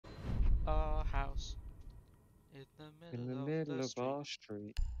In the middle of our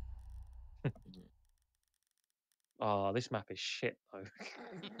street. Oh, this map is shit though.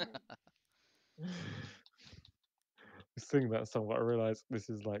 Sing that song, but I realise this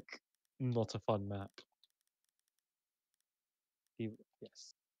is like not a fun map.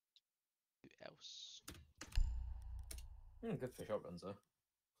 Yes. Who else? Good for shotguns though.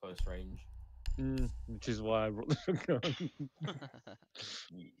 Close range. Which is why I brought the shotgun.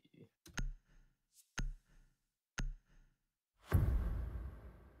 Yeah.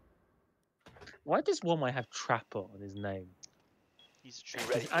 Why does one might have Trapper on his name? He's a Be trap.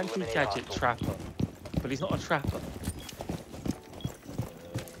 ready He's to eliminate anti-gadget hostiles. Trapper, but he's not a trapper.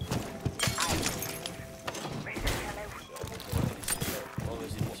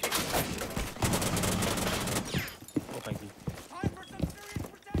 Oh, thank you.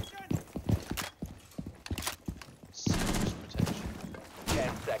 Serious protection.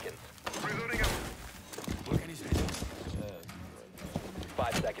 10 seconds. Reloading him.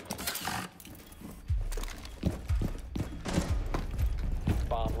 5 seconds.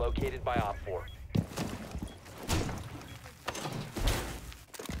 Bomb located by Op 4.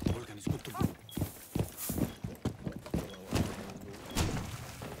 Volkan is good to go.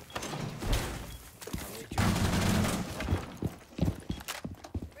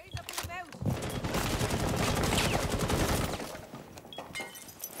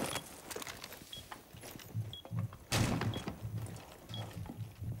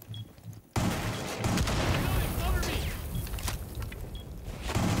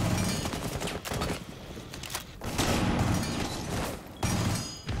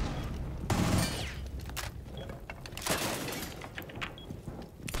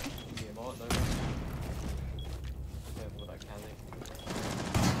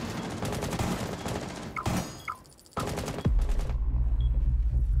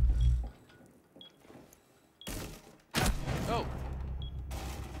 Oh,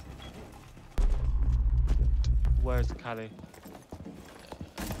 Where's Callie?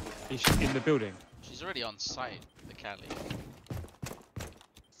 Is she in the building? she's already on site, the Cali.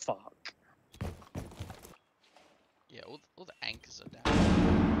 Fuck. Yeah, all the anchors are down.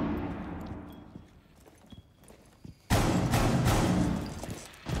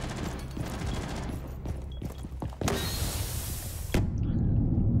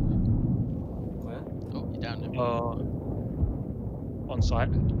 Where? Oh, you're down there. On site.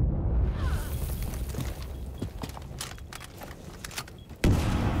 On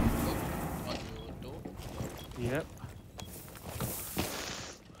your door. Yep.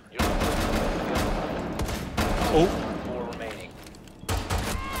 You're Oh, 4 remaining.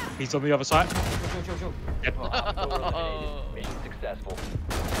 he's on the other side. Chill. Yep. Op 4 eliminated. Mission successful.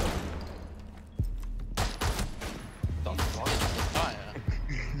 Fire.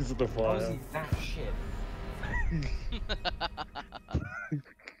 This is the How is fire. he that shit?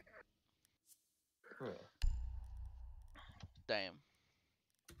 Bro. Damn.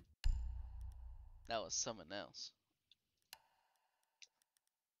 That was someone else.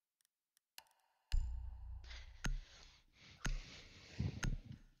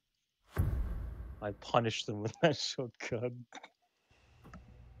 I punished them with that shotgun.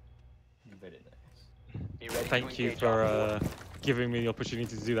 Very nice. Be ready Thank to you engage Op 4. for giving me the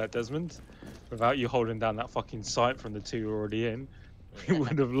opportunity to do that, Desmond. Without you holding down that fucking site from the two who are already in, we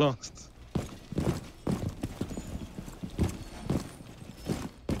would have lost.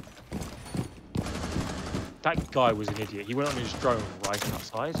 That guy was an idiot. He went on his drone right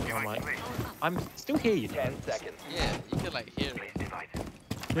outside, and I'm like, I'm still here, you know. 10 seconds. Yeah, you can like hear it.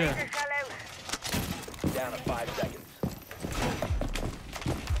 Yeah. Down to 5 seconds.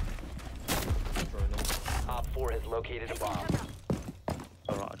 Op 4 has located a bomb.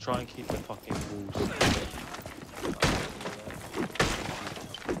 Alright, I'll try and keep the fucking walls.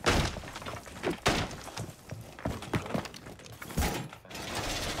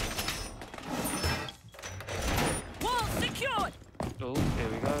 Wall secured! Oh, here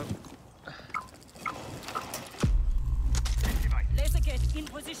we go. Laser gate in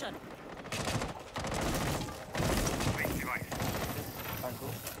position. Ankle.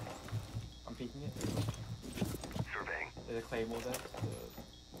 I'm peeking it. Surveying. There's a claymore there.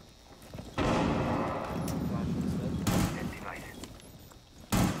 Flash instead. Device.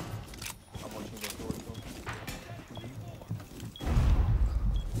 I'm watching the door as well.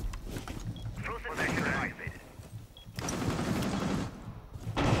 Frozen vector activated.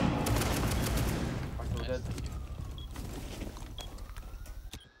 Ankle dead.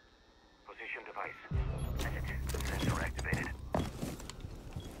 Position device. That's it. Sensor activated.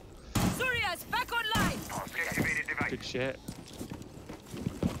 Surya's back online! Activated device. Good shit.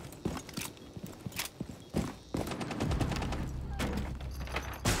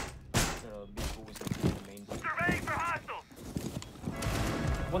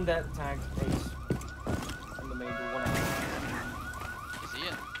 One dead, tagged, ace. On the main door, one out. Is he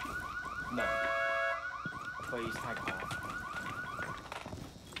in? No. But he's tagged half.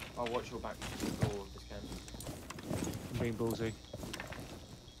 I'll watch your back door of this camp. I'm being ballsy.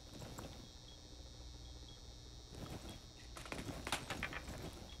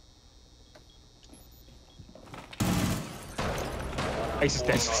 Ace is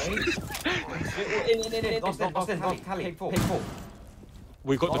dead. In. Lost in. Cali, ping 4.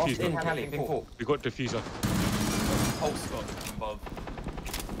 We got Lost in, diffuser. Cali, ping 4. We got diffuser. Pulse got above.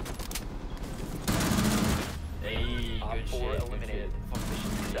 Hey, Op good 4 shit, good eliminated. shit. Fuck this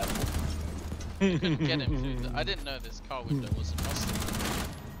shit. Successful. Couldn't get him through. I didn't know this car window wasn't busted.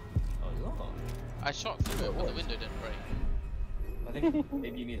 Oh, no. I shot through it, but the window didn't break. I think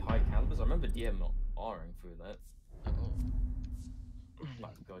maybe you need high calibers. I remember DM not Ring through that. Oh. My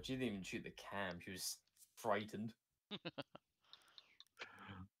god, she didn't even shoot the cam. She was frightened.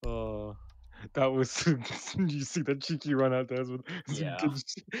 Oh, that was. You see that cheeky run out there? Yeah.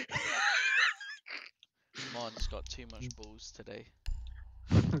 Mon's got too much balls today.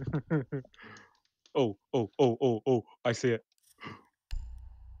 Oh! I see it.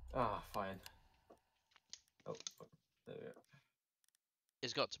 Ah, fine. Oh, there we go.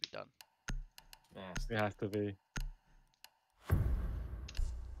 It's got to be done. Yes. It has to be.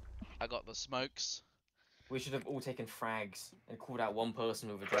 I got the smokes. We should have all taken frags and called out one person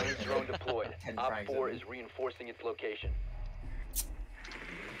with a Friendly drone. drone deployed. 10 Op frags 4 at is reinforcing its location.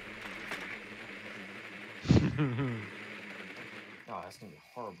 Oh, that's gonna be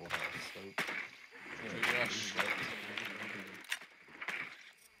horrible. That scope. Rush.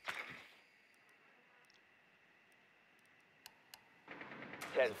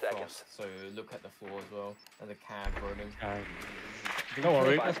 10 There's a seconds. frost, so look at the floor as well. And the cab rolling. Don't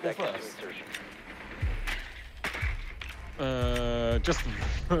worry. 5 Let's go seconds to first. insertion. Just.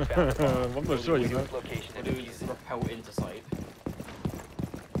 I'm not sure, you know. Location We'll and do defuse is it. repel into sight.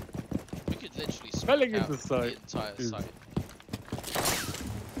 We could literally Spelling smoke into out sight the entire is- site.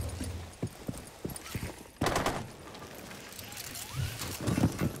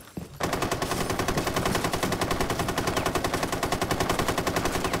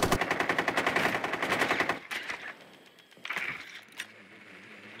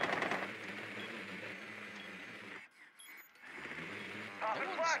 No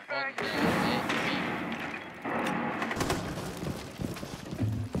one's on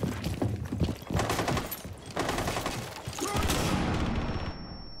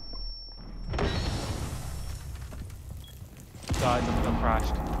Guys, I'm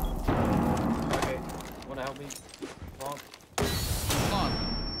crashed. Okay. Wanna help me? Mark? Come on,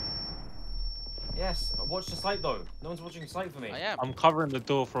 Yes. Watch the sight though. No one's watching the sight for me. I am. I'm covering the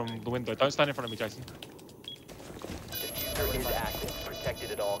door from the window. Don't stand in front of me, Jason. Diffuser is active.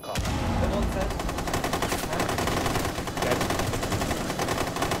 Protected at all costs. Come on, Ted. Dead.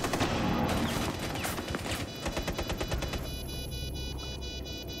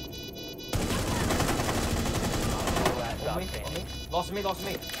 Last On op me, standing. on me. Lost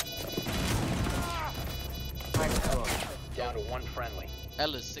me. Thanks, come on. Down to 1 friendly.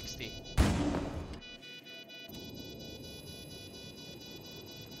 L is 60.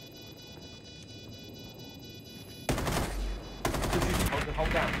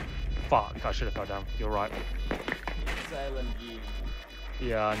 Hold down. Fuck, I should have fell down. You're right. 7 you.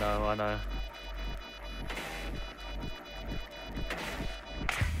 Yeah, I know.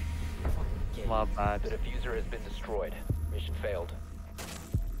 Fucking My gay. bad. The diffuser has been destroyed. Mission failed.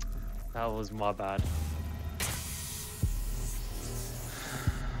 That was my bad.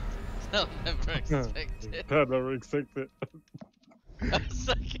 I'll never expect it. I never expected A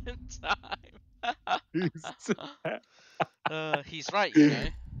second time. it. He's right, you know.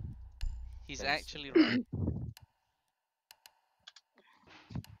 He's Yes. actually right.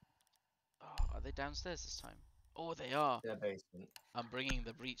 Oh, are they downstairs this time? Oh, they are. Their basement. I'm bringing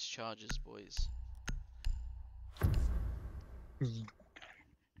the breach charges, boys.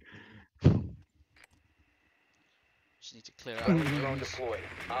 Just need to clear out. Friendly the drone rooms. deployed.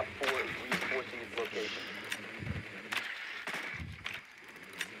 Op 4 is reinforcing its location.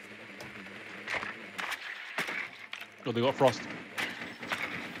 Oh, they got frost.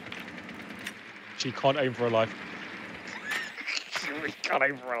 She can't aim for her life. She really can't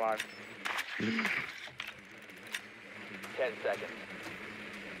aim for her life. 10 seconds.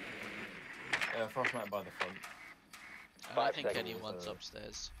 Frostmat by the front. I 5 don't think seconds, anyone's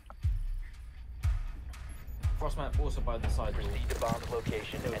upstairs. Frostmat also by the side door. Proceed to bomb's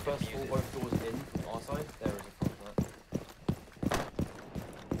location There and was first defuse floor, it. both doors in our side. There is a Frostmat.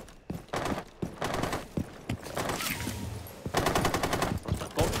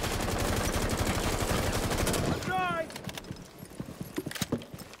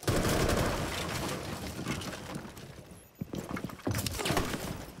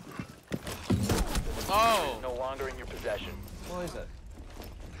 No! No longer in your possession. What is it?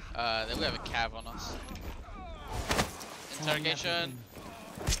 Then we have a cav on us. Interrogation.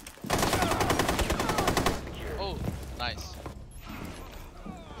 Secure. Oh, nice.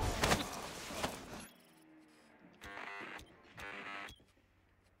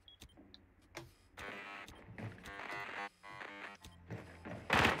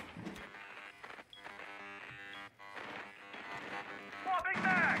 Swapping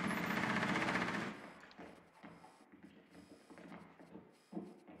back!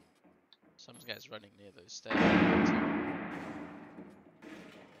 Some guy's running near those stairs. It's near Pink Tree.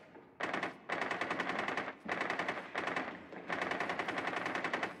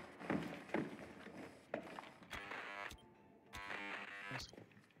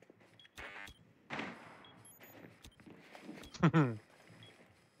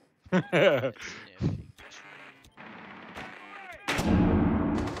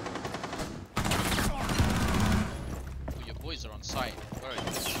 Oh, your boys are on site. Where are you?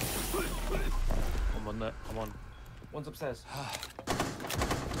 I'm on that. I'm on. One's upstairs.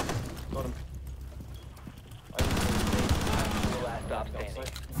 Got him. The last stop standing.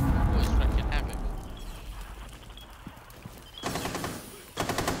 Boys wrecking havoc.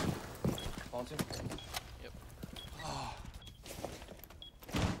 Planting. Yep.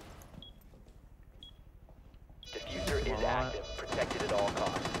 Diffuser is Alright. active. Protected at all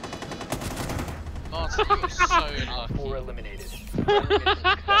costs. Martin, you are so Op 4 lucky. eliminated. You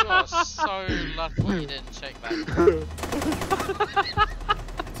are so lucky you didn't check that.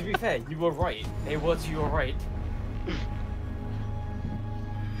 To be fair, you were right. They were to your right.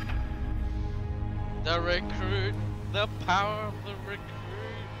 The recruit, the power of the recruit.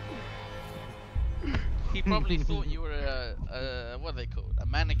 He probably thought you were a what are they called? A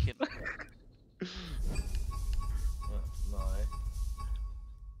mannequin. No.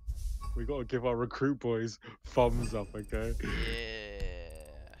 We gotta give our recruit boys thumbs up, okay? Yeah.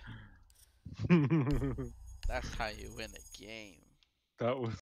 That's how you win a game. That was